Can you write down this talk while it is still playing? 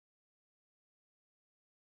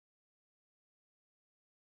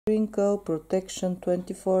Wrinkle protection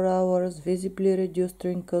 24 hours, visibly reduced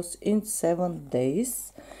wrinkles in 7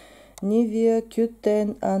 days. Nivea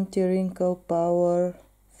Q10 anti-wrinkle power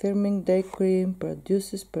firming day cream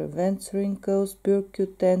prevents wrinkles, pure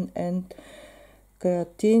Q10 and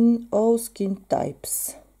keratin, all skin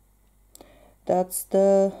types. That's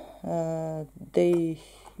the day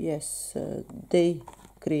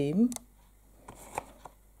cream,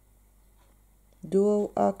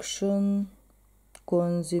 dual action,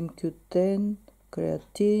 coenzyme Q10,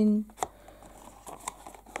 creatine.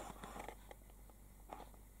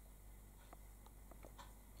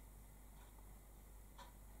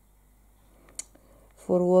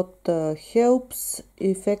 For what helps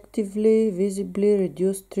effectively visibly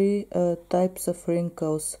reduce 3 types of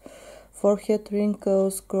wrinkles: forehead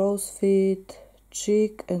wrinkles, crow's feet,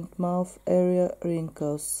 cheek and mouth area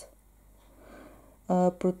wrinkles.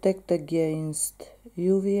 Protect against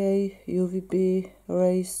UVA, UVB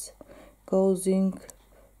rays, causing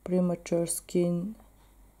premature skin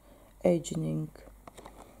aging.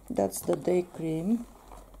 That's the day cream.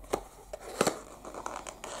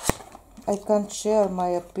 I can't share my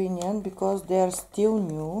opinion because they are still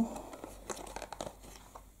new.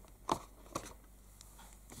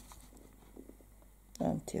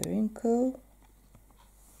 Anti-wrinkle.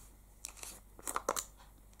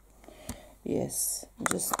 Yes,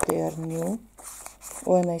 just they are new.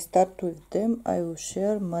 When I start with them, I will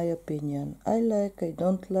share my opinion. I like, I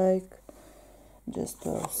don't like, just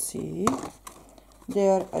to see. They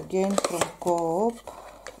are again from Co-op.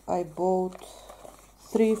 I bought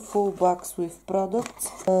 3 full bags with products.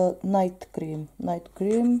 Night cream.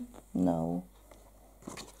 Now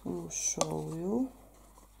we'll show you.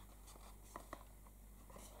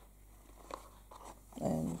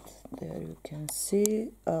 And there you can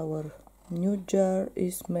see our new jar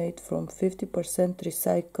is made from 50%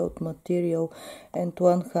 recycled material and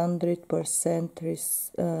 100%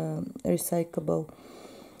 recyclable.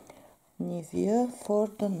 Nivea for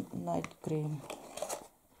the night cream.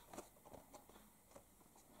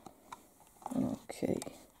 Okay.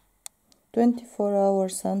 24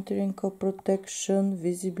 hours anti-wrinkle protection,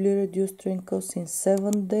 visibly reduced wrinkles in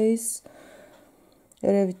 7 days.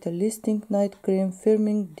 Revitalift night cream,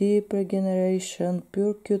 firming deep regeneration,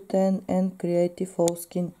 pure Q10 and creative all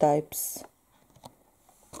skin types.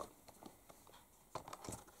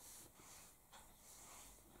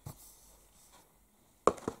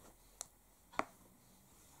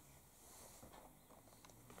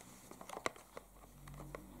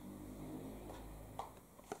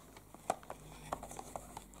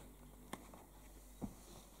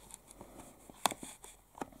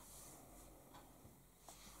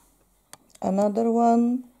 Another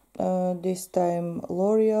one, this time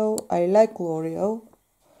Loreal. I like Loreal.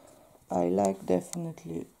 I like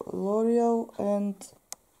definitely Loreal. And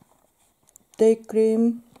day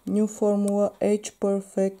cream, new formula, Age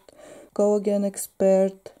Perfect, Collagen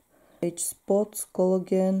Expert, Age Spots,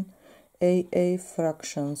 Collagen, AA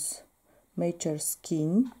Fractions, Mature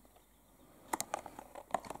Skin.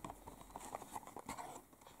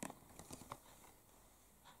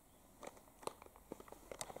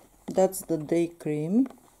 That's the day cream.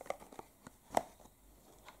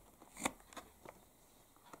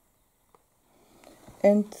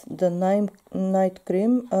 And the night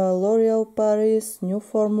cream, L'Oreal Paris, new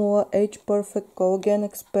formula, Age Perfect, Collagen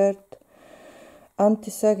Expert,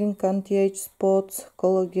 Anti-Sagging, Anti-Age Spots,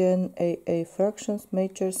 Collagen, AA Fractions,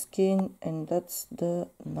 Mature Skin, and that's the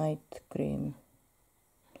night cream.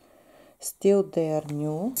 Still they are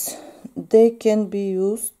new. They can be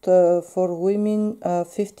used for women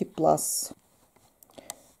 50 plus.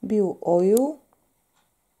 Bio oil.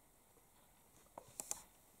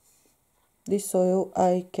 This oil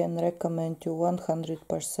I can recommend you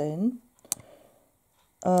 100%.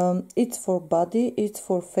 It's for body, it's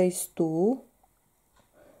for face too.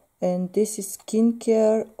 And this is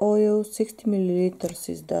skincare oil, 60 milliliters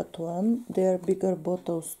is that one. There are bigger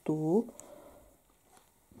bottles too.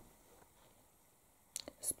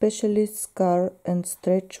 Specialist scar and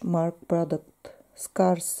stretch mark product.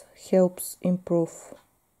 Scars helps improve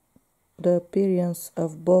the appearance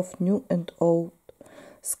of both new and old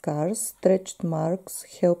scars. Stretched marks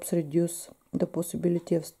helps reduce the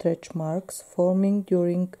possibility of stretch marks forming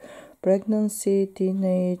during pregnancy,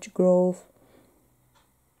 teenage growth,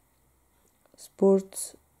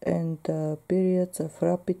 spurts and periods of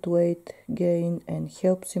rapid weight gain, and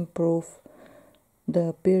helps improve the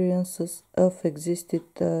appearances of existing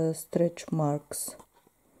stretch marks.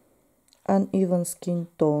 Uneven skin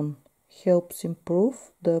tone helps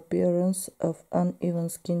improve the appearance of uneven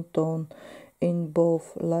skin tone in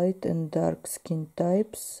both light and dark skin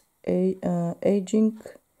types. Aging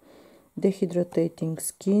dehydrating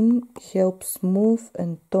skin, helps smooth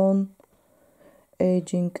and tone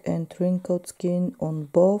aging and wrinkled skin on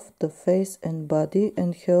both the face and body,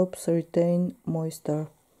 and helps retain moisture.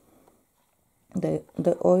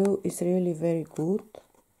 The oil is really very good,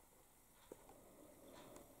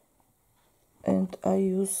 and I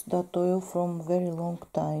use that oil from very long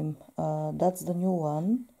time. That's the new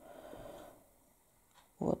one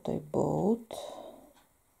what I bought.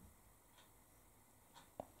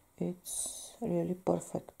 It's really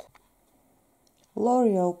perfect.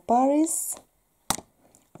 L'Oreal Paris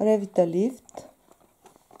Revitalift.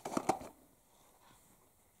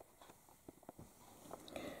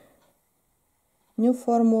 New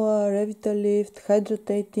formula Revitalift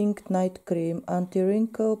Hydrating Night Cream,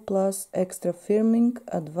 Anti-Wrinkle Plus Extra Firming,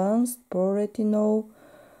 Advanced Pro-Retinol,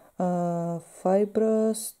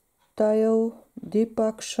 Fibrostyle, Deep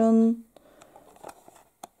Action.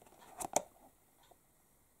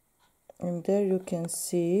 And there you can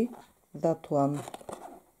see that one.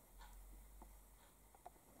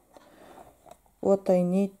 What I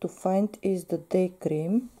need to find is the day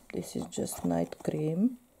cream. This is just night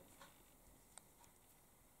cream.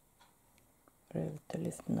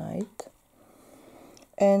 Revitalift Night.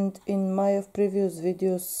 And in my previous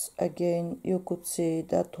videos, again, you could see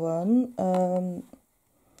that one.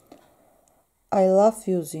 I love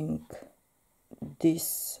using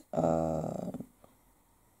this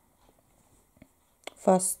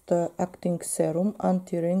fast acting serum,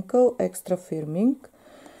 anti-wrinkle, extra firming.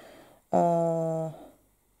 I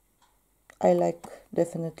like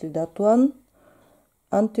definitely that one.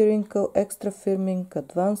 Anti-wrinkle, extra firming,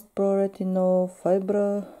 advanced pro-retinol,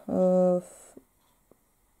 fiber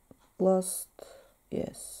plus,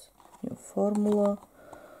 yes, new formula.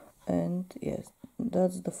 And yes,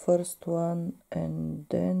 that's the first one. And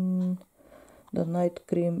then the night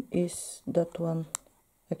cream is that one.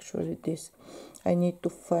 Actually, this I need to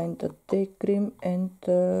find the day cream and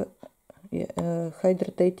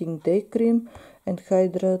hydrating day cream and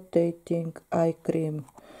hydrating eye cream.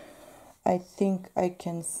 I think I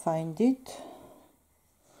can find it.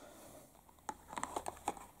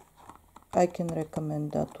 I can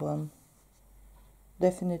recommend that one.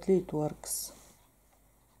 Definitely it works.